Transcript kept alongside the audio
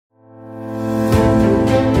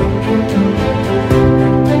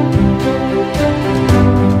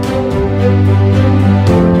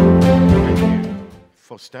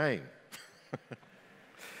staying.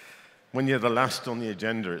 When you're the last on the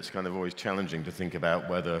agenda, it's kind of always challenging to think about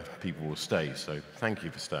whether people will stay, so thank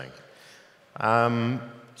you for staying.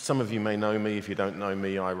 Some of you may know me. If you don't know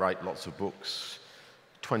me, I write lots of books,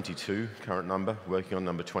 22, current number, working on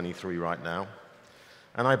number 23 right now.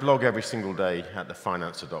 And I blog every single day at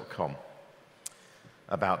thefinancer.com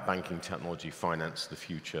about banking, technology, finance, the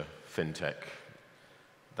future, fintech.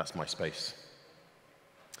 That's my space.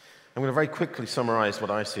 I'm going to very quickly summarize what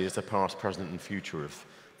I see as the past, present, and future of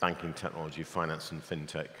banking, technology, finance, and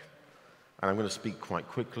fintech. And I'm going to speak quite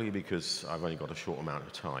quickly because I've only got a short amount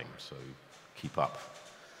of time, so keep up.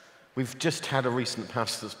 We've just had a recent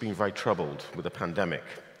past that's been very troubled with a pandemic.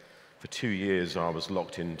 For 2 years, I was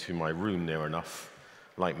locked into my room near enough,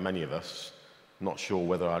 like many of us, not sure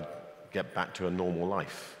whether I'd get back to a normal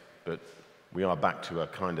life. But we are back to a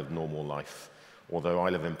kind of normal life, although I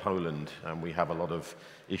live in Poland and we have a lot of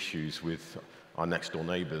issues with our next-door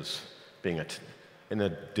neighbors being in a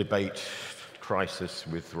debate crisis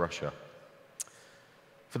with Russia.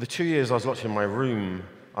 For the 2 years I was locked in my room,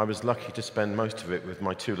 I was lucky to spend most of it with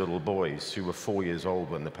my 2 little boys, who were 4 years old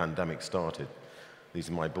when the pandemic started. These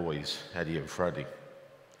are my boys, Eddie and Freddie.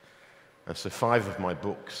 And so 5 of my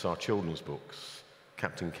books are children's books,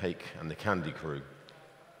 Captain Cake and the Candy Crew,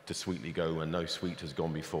 To Sweetly Go Where No Sweet Has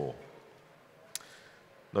Gone Before.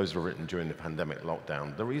 Those were written during the pandemic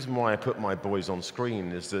lockdown. The reason why I put my boys on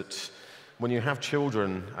screen is that when you have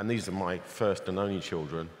children, and these are my first and only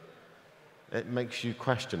children, it makes you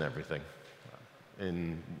question everything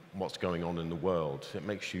in what's going on in the world. It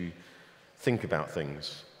makes you think about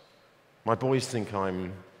things. My boys think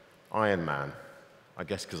I'm Iron Man, I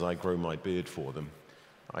guess because I grow my beard for them.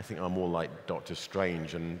 I think I'm more like Doctor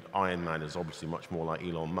Strange, and Iron Man is obviously much more like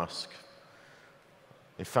Elon Musk.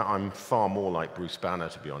 In fact, I'm far more like Bruce Banner,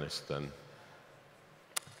 to be honest, than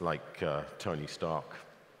like Tony Stark.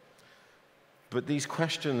 But these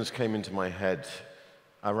questions came into my head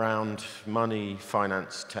around money,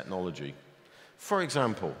 finance, technology. For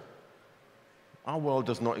example, our world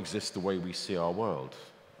does not exist the way we see our world.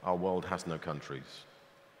 Our world has no countries.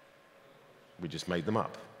 We just made them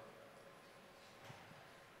up.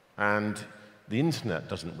 And the internet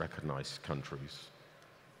doesn't recognize countries.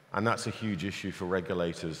 And that's a huge issue for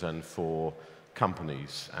regulators and for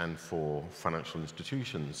companies and for financial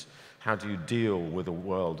institutions. How do you deal with a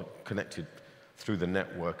world connected through the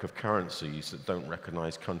network of currencies that don't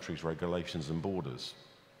recognize countries, regulations, and borders?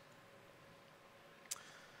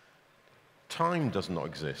 Time does not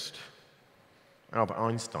exist. Albert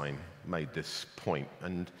Einstein made this point,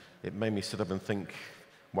 and it made me sit up and think,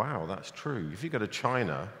 wow, that's true. If you go to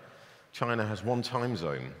China, China has 1 time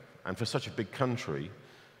zone, and for such a big country,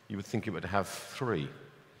 you would think it would have 3.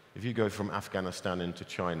 If you go from Afghanistan into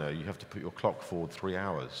China, you have to put your clock forward 3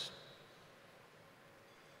 hours.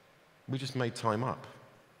 We just made time up.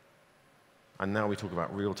 And now we talk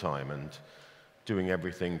about real time and doing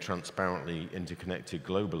everything transparently, interconnected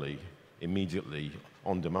globally, immediately,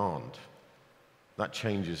 on demand. That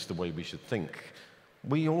changes the way we should think.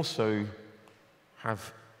 We also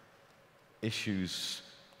have issues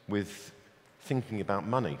with thinking about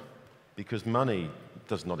money, because money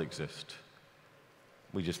does not exist.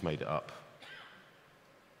 We just made it up.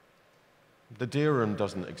 The dirham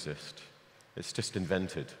doesn't exist. It's just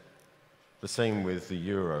invented. The same with the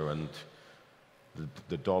euro and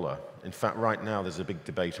the dollar. In fact, right now there's a big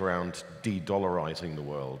debate around de-dollarizing the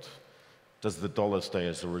world. Does the dollar stay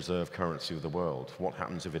as the reserve currency of the world? What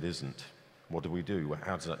happens if it isn't? What do we do?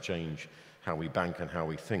 How does that change how we bank and how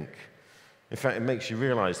we think? In fact, it makes you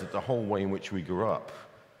realize that the whole way in which we grew up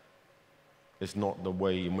is not the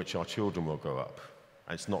way in which our children will grow up.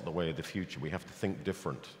 And it's not the way of the future. We have to think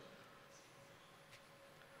different.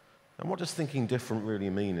 And what does thinking different really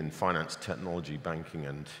mean in finance, technology, banking,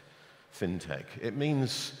 and fintech? It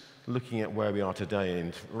means looking at where we are today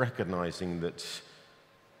and recognizing that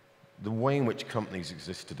the way in which companies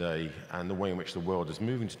exist today and the way in which the world is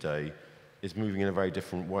moving today is moving in a very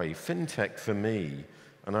different way. Fintech, for me,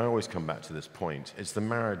 and I always come back to this point, is the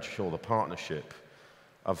marriage or the partnership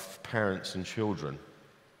of parents and children.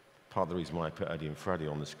 Part of the reason why I put Eddie and Freddie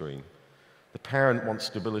on the screen. The parent wants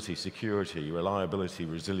stability, security, reliability,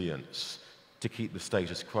 resilience, to keep the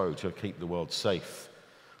status quo, to keep the world safe.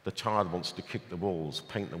 The child wants to kick the walls,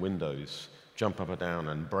 paint the windows, jump up and down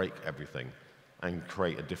and break everything and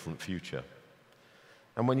create a different future.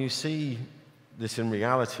 And when you see this in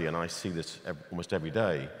reality, and I see this almost every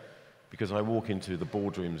day, because I walk into the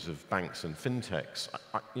boardrooms of banks and fintechs,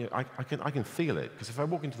 I can feel it. Because if I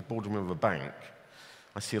walk into the boardroom of a bank,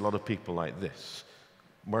 I see a lot of people like this.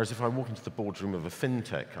 Whereas if I walk into the boardroom of a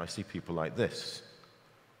fintech, I see people like this.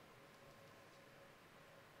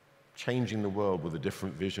 changing the world with a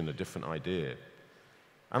different vision, a different idea.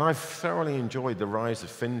 And I've thoroughly enjoyed the rise of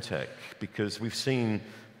fintech because we've seen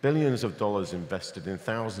billions of dollars invested in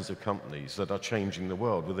thousands of companies that are changing the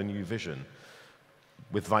world with a new vision,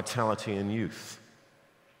 with vitality and youth.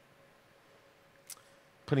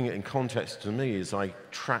 Putting it in context to me is I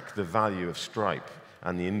track the value of Stripe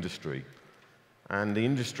and the industry. And the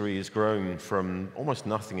industry has grown from almost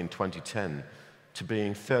nothing in 2010 to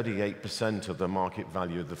being 38% of the market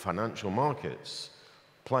value of the financial markets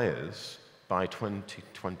players by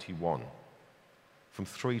 2021, from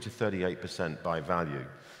 3 to 38% by value.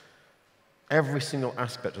 Every single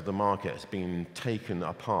aspect of the market has been taken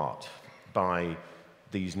apart by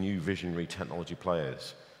these new visionary technology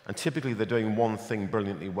players. And typically they're doing one thing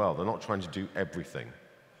brilliantly well. They're not trying to do everything.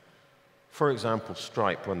 For example,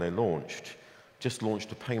 Stripe, when they launched, just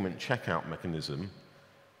launched a payment checkout mechanism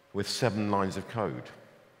with 7 lines of code.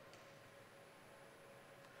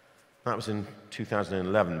 That was in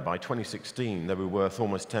 2011. By 2016, they were worth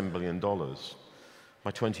almost $10 billion.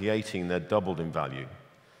 By 2018, they'd doubled in value.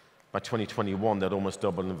 By 2021, they'd almost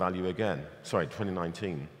doubled in value again. Sorry,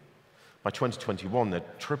 2019. By 2021,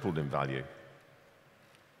 they'd tripled in value.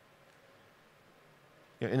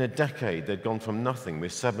 In a decade, they'd gone from nothing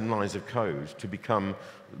with 7 lines of code to become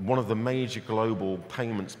one of the major global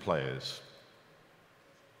payments players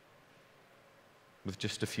with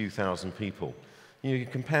just a few thousand people. You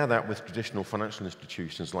compare that with traditional financial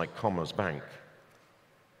institutions like Commerce Bank.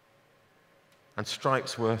 And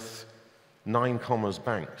Stripe's worth 9 Commerce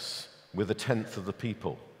Banks with 1/10 of the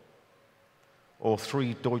people, or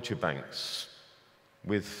 3 Deutsche Banks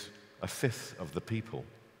with 1/5 of the people.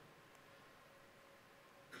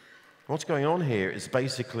 What's going on here is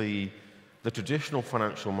basically the traditional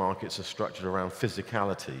financial markets are structured around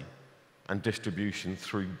physicality and distribution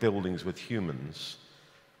through buildings with humans.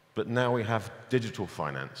 But now we have digital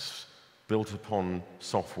finance built upon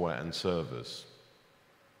software and servers.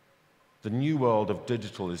 The new world of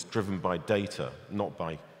digital is driven by data, not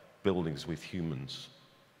by buildings with humans.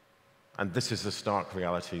 And this is the stark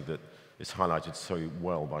reality that is highlighted so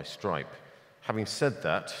well by Stripe. Having said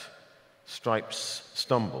that, Stripe's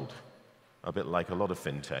stumbled, a bit like a lot of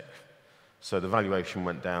fintech. So the valuation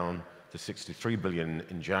went down to 63 billion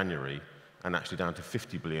in January and actually down to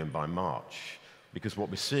 50 billion by March, because what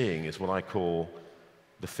we're seeing is what I call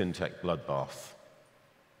the fintech bloodbath.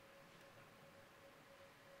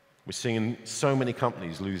 We're seeing so many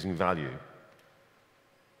companies losing value,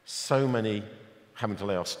 so many having to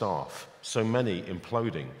lay off staff, so many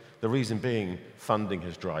imploding. The reason being funding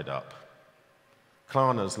has dried up.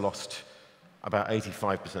 Klarna's lost about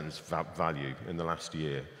 85% value in the last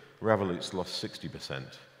year. Revolut's lost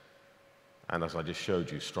 60%. And as I just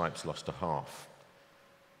showed you, Stripe's lost a half.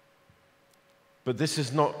 But this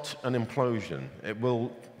is not an implosion. It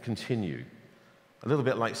will continue. A little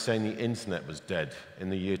bit like saying the internet was dead in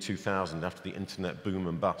the year 2000 after the internet boom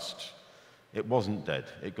and bust. It wasn't dead.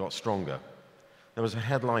 It got stronger. There was a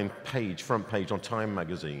headline page, front page on Time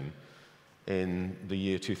magazine in the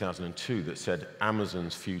year 2002 that said,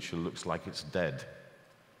 Amazon's future looks like it's dead.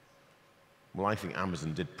 Well, I think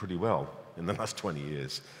Amazon did pretty well in the last 20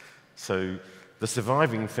 years. So the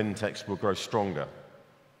surviving fintechs will grow stronger,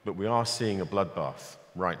 but we are seeing a bloodbath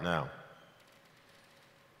right now.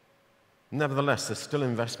 Nevertheless, there's still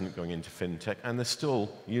investment going into fintech, and there's still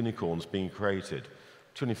unicorns being created.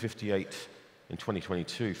 258 in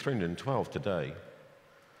 2022, 312 today.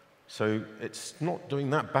 So it's not doing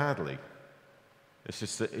that badly. It's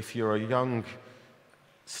just that if you're a young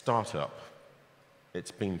startup,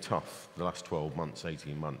 it's been tough the last 12 months,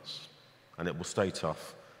 18 months, and it will stay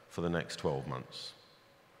tough for the next 12 months.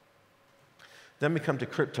 Then we come to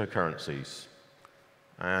cryptocurrencies.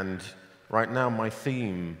 And right now, my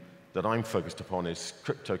theme that I'm focused upon is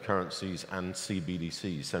cryptocurrencies and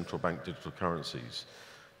CBDCs, central bank digital currencies.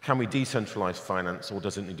 Can we decentralize finance, or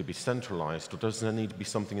does it need to be centralized, or does there need to be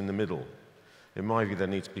something in the middle? In my view, there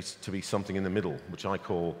needs to be something in the middle, which I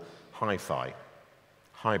call hi-fi,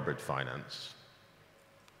 hybrid finance.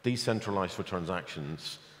 Decentralized for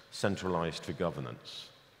transactions, centralized for governance.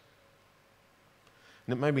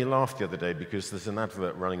 And it made me laugh the other day because there's an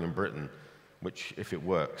advert running in Britain, which, if it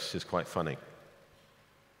works, is quite funny.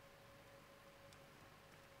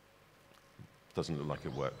 Doesn't look like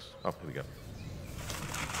it works. Oh, here we go.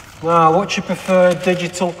 Now, what's your preferred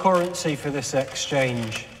digital currency for this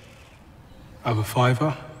exchange? Have a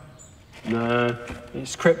fiver? No,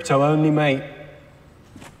 it's crypto only, mate.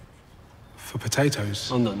 For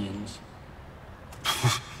potatoes? And onions.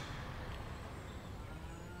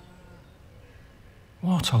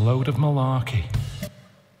 What a load of malarkey.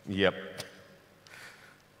 Yep.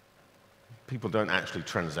 people don't actually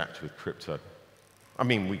transact with crypto. I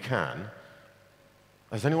mean, we can.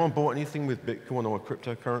 Has anyone bought anything with Bitcoin or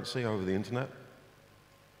cryptocurrency over the internet?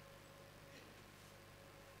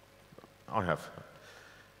 I have.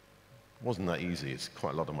 It wasn't that easy. It's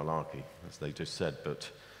quite a lot of malarkey, as they just said,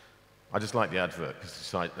 but I just like the advert because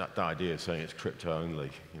it's like that idea of saying it's crypto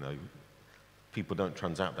only. You know, people don't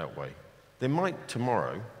transact that way. They might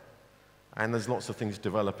tomorrow, and there's lots of things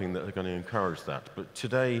developing that are going to encourage that. But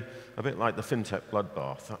today, a bit like the fintech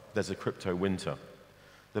bloodbath, there's a crypto winter.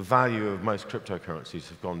 The value of most cryptocurrencies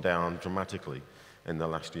have gone down dramatically in the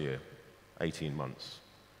last year, 18 months.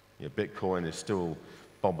 You know, Bitcoin is still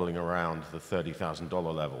bobbling around the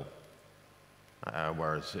 $30,000 level,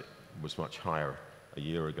 whereas it was much higher a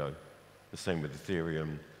year ago. The same with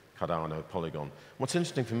Ethereum, Cardano, Polygon. What's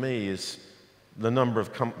interesting for me is the number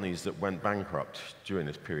of companies that went bankrupt during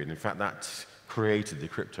this period. In fact, that created the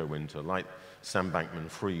crypto winter, like Sam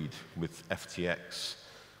Bankman-Fried with FTX,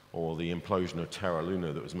 or the implosion of Terra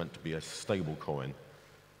Luna that was meant to be a stable coin.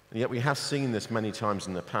 And yet we have seen this many times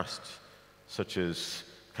in the past, such as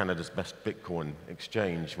Canada's Best Bitcoin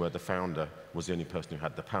exchange, where the founder was the only person who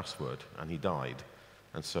had the password, and he died.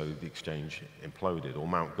 And so the exchange imploded, or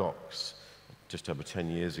Mt. Gox, just over 10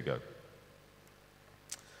 years ago.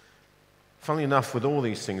 Funnily enough, with all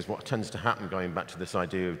these things, what tends to happen, going back to this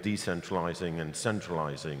idea of decentralizing and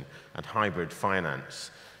centralizing and hybrid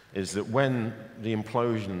finance, is that when the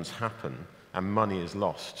implosions happen and money is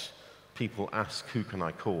lost, people ask, who can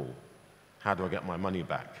I call? How do I get my money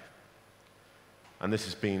back? And this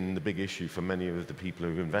has been the big issue for many of the people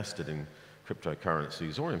who've invested in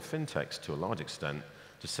cryptocurrencies or in fintechs to a large extent,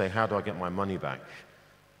 to say, how do I get my money back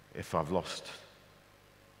if I've lost?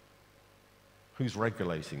 Who's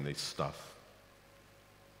regulating this stuff?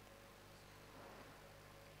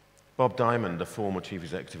 Bob Diamond, the former chief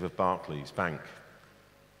executive of Barclays Bank,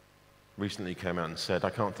 recently came out and said, I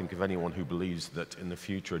can't think of anyone who believes that in the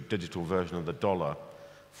future a digital version of the dollar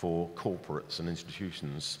for corporates and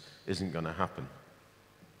institutions isn't going to happen.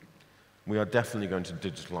 We are definitely going to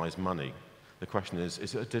digitalize money. The question is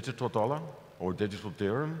it a digital dollar, or a digital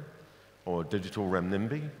dirham, or a digital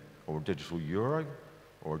renminbi, or a digital euro,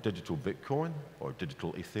 or a digital Bitcoin, or a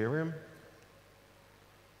digital Ethereum?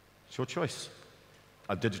 It's your choice.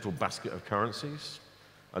 A digital basket of currencies,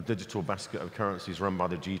 a digital basket of currencies run by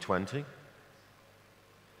the G20.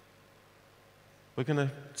 We're going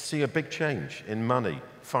to see a big change in money,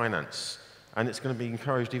 finance, and it's going to be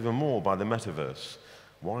encouraged even more by the metaverse.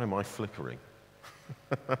 Why am I flickering?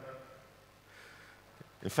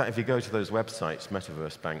 In fact, if you go to those websites,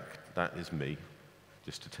 Metaverse Bank, that is me,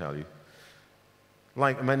 just to tell you.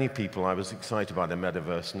 Like many people, I was excited by the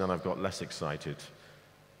metaverse, and then I've got less excited.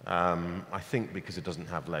 I think because it doesn't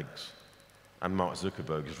have legs. And Mark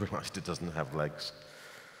Zuckerberg has realized it doesn't have legs,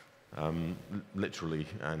 literally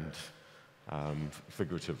and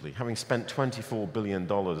figuratively. Having spent $24 billion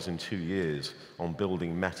in 2 years on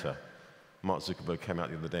building Meta, Mark Zuckerberg came out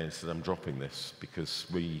the other day and said, I'm dropping this because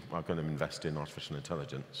we are going to invest in artificial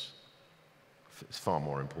intelligence. It's far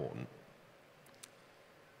more important.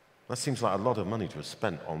 That seems like a lot of money to have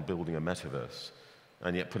spent on building a metaverse,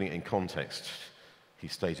 and yet putting it in context, he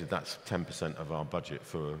stated that's 10% of our budget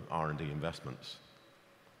for R&D investments.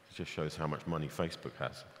 It just shows how much money Facebook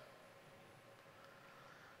has.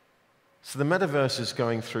 So the metaverse is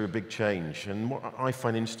going through a big change, and what I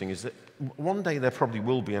find interesting is that one day there probably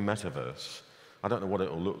will be a metaverse. I don't know what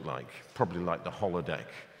it will look like, probably like the holodeck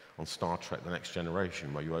on Star Trek: The Next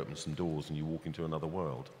Generation, where you open some doors and you walk into another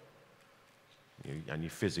world. And you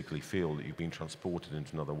physically feel that you've been transported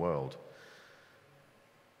into another world.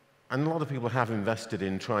 And a lot of people have invested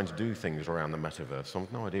in trying to do things around the metaverse. I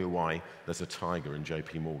have no idea why there's a tiger in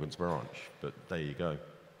JP Morgan's branch, but there you go.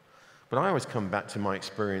 But I always come back to my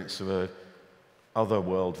experience of a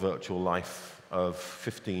otherworld virtual life of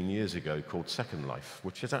 15 years ago called Second Life,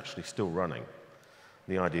 which is actually still running.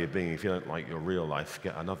 The idea being, if you don't like your real life,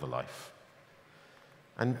 get another life.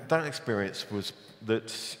 And that experience was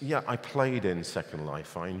that, yeah, I played in Second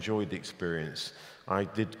Life. I enjoyed the experience. I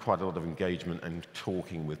did quite a lot of engagement and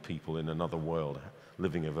talking with people in another world,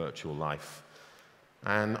 living a virtual life.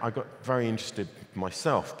 And I got very interested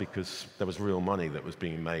myself because there was real money that was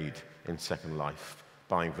being made in Second Life,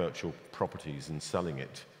 buying virtual properties and selling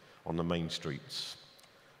it on the main streets.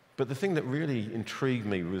 But the thing that really intrigued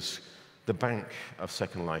me was the bank of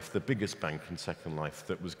Second Life, the biggest bank in Second Life,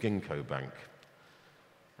 that was Ginkgo Bank.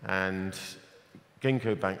 And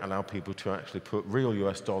Ginkgo Bank allowed people to actually put real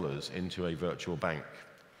US dollars into a virtual bank.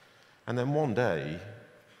 And then one day,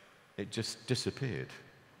 it just disappeared.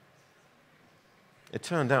 It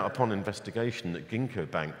turned out upon investigation that Ginkgo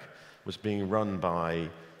Bank was being run by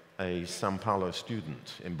a São Paulo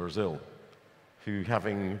student in Brazil who,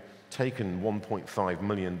 having taken $1.5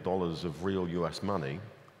 million of real US money,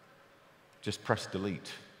 just pressed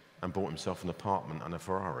delete and bought himself an apartment and a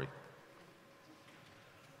Ferrari.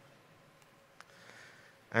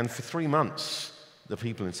 And for 3 months, the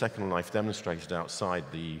people in Second Life demonstrated outside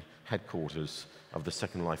the headquarters of the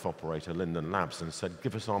Second Life operator, Linden Labs, and said,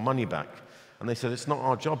 "Give us our money back." And they said, "It's not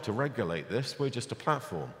our job to regulate this, we're just a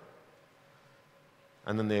platform."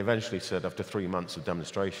 And then they eventually said, after 3 months of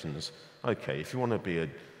demonstrations, "Okay, if you want to be a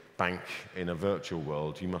bank in a virtual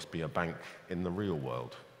world, you must be a bank in the real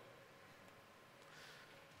world."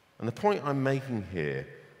 And the point I'm making here,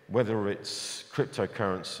 whether it's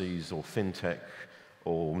cryptocurrencies or fintech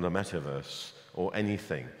or the metaverse or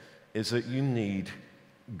anything, is that you need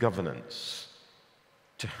governance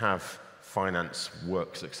to have finance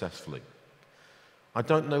work successfully. I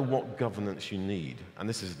don't know what governance you need, and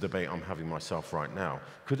this is a debate I'm having myself right now.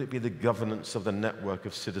 Could it be the governance of the network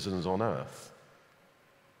of citizens on Earth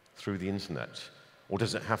through the internet? Or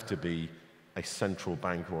does it have to be a central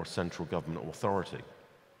bank or a central government authority?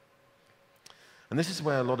 And this is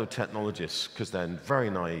where a lot of technologists, because they're very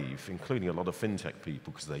naive, including a lot of fintech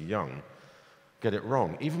people because they're young, get it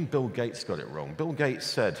wrong. Even Bill Gates got it wrong. Bill Gates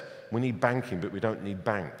said, "We need banking, but we don't need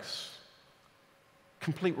banks."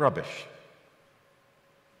 Complete rubbish.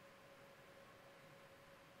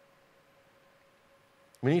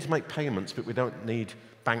 We need to make payments, but we don't need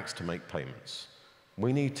banks to make payments.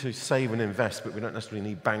 We need to save and invest, but we don't necessarily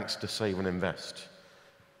need banks to save and invest.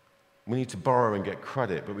 We need to borrow and get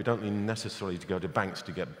credit, but we don't need necessarily to go to banks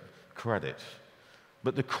to get credit.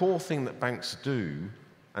 But the core thing that banks do,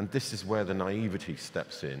 and this is where the naivety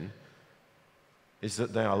steps in, is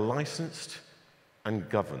that they are licensed and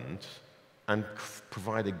governed and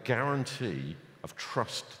provide a guarantee of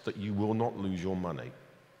trust that you will not lose your money.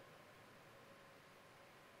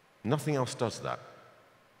 Nothing else does that.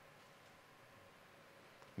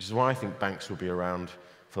 Which is why I think banks will be around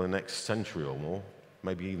for the next century or more,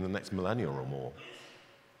 maybe even the next millennium or more.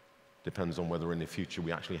 Depends on whether in the future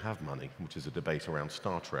we actually have money, which is a debate around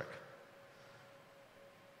Star Trek.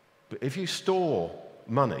 But if you store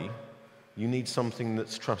money, you need something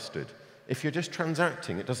that's trusted. If you're just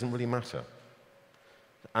transacting, it doesn't really matter.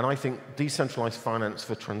 And I think decentralized finance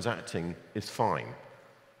for transacting is fine,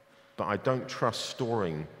 but I don't trust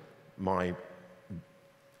storing my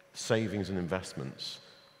savings and investments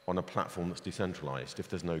on a platform that's decentralized if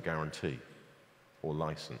there's no guarantee or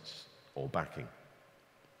license or backing.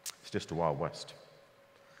 It's just a Wild West.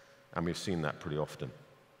 And we've seen that pretty often.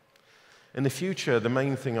 In the future, the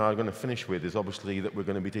main thing I'm going to finish with is obviously that we're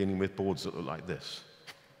going to be dealing with boards that look like this.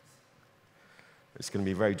 It's going to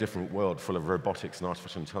be a very different world full of robotics and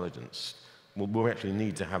artificial intelligence. We'll actually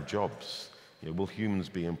need to have jobs. Will humans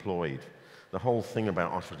be employed? The whole thing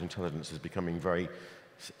about artificial intelligence is becoming very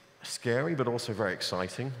scary, but also very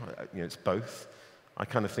exciting. It's both. I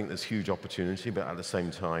kind of think there's huge opportunity, but at the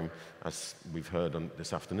same time, as we've heard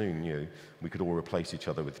this afternoon, we could all replace each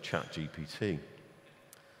other with ChatGPT.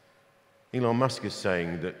 Elon Musk is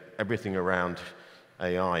saying that everything around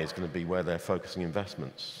AI is going to be where they're focusing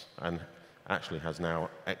investments, and actually has now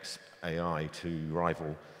XAI to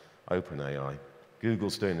rival OpenAI.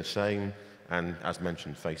 Google's doing the same, and as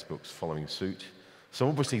mentioned, Facebook's following suit. So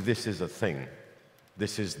obviously this is a thing.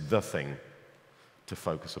 This is the thing to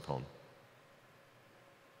focus upon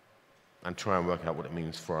and try and work out what it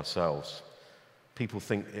means for ourselves. People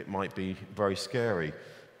think it might be very scary.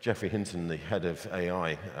 Geoffrey Hinton, the head of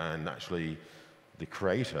AI and actually the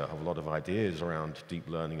creator of a lot of ideas around deep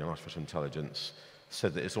learning and artificial intelligence,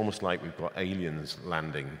 said that it's almost like we've got aliens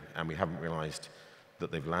landing and we haven't realized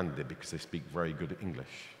that they've landed because they speak very good English.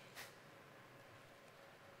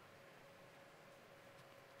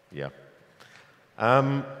 Yeah.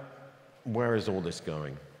 Where is all this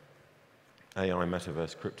going? AI,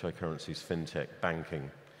 metaverse, cryptocurrencies, fintech,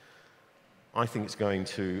 banking. I think it's going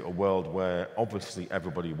to a world where obviously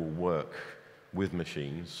everybody will work with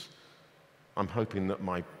machines. I'm hoping that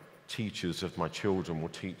my teachers of my children will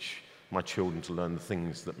teach my children to learn the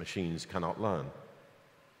things that machines cannot learn.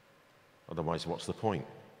 Otherwise, what's the point?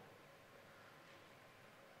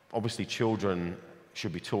 Obviously, children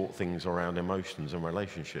should be taught things around emotions and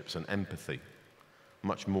relationships and empathy,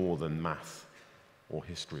 much more than math or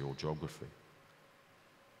history or geography.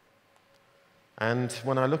 And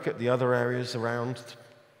when I look at the other areas around,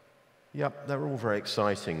 yep, they're all very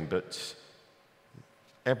exciting, but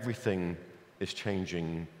everything is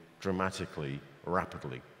changing dramatically,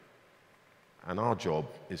 rapidly. And our job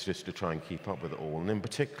is just to try and keep up with it all, and in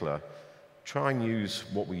particular, try and use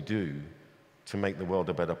what we do to make the world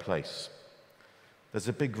a better place. There's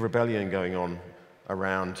a big rebellion going on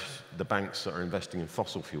around the banks that are investing in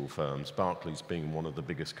fossil fuel firms, Barclays being one of the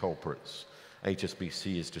biggest culprits.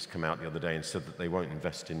 HSBC has just come out the other day and said that they won't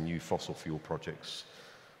invest in new fossil fuel projects.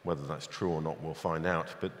 Whether that's true or not, we'll find out.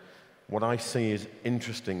 But what I see is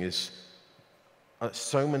interesting is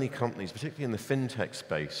so many companies, particularly in the fintech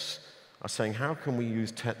space, are saying, how can we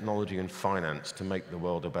use technology and finance to make the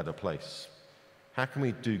world a better place? How can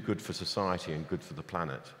we do good for society and good for the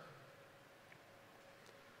planet?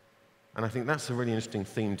 And I think that's a really interesting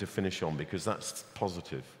theme to finish on, because that's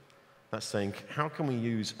positive. That's saying, how can we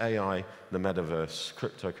use AI, the metaverse,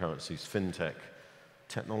 cryptocurrencies, fintech,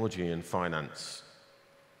 technology and finance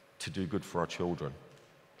to do good for our children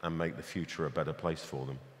and make the future a better place for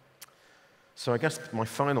them? So I guess my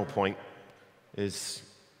final point is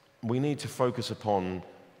we need to focus upon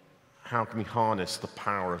how can we harness the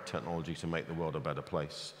power of technology to make the world a better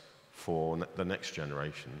place for the next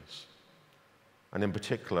generations. And in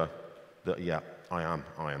particular, I am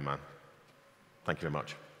Iron Man. Thank you very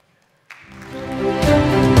much.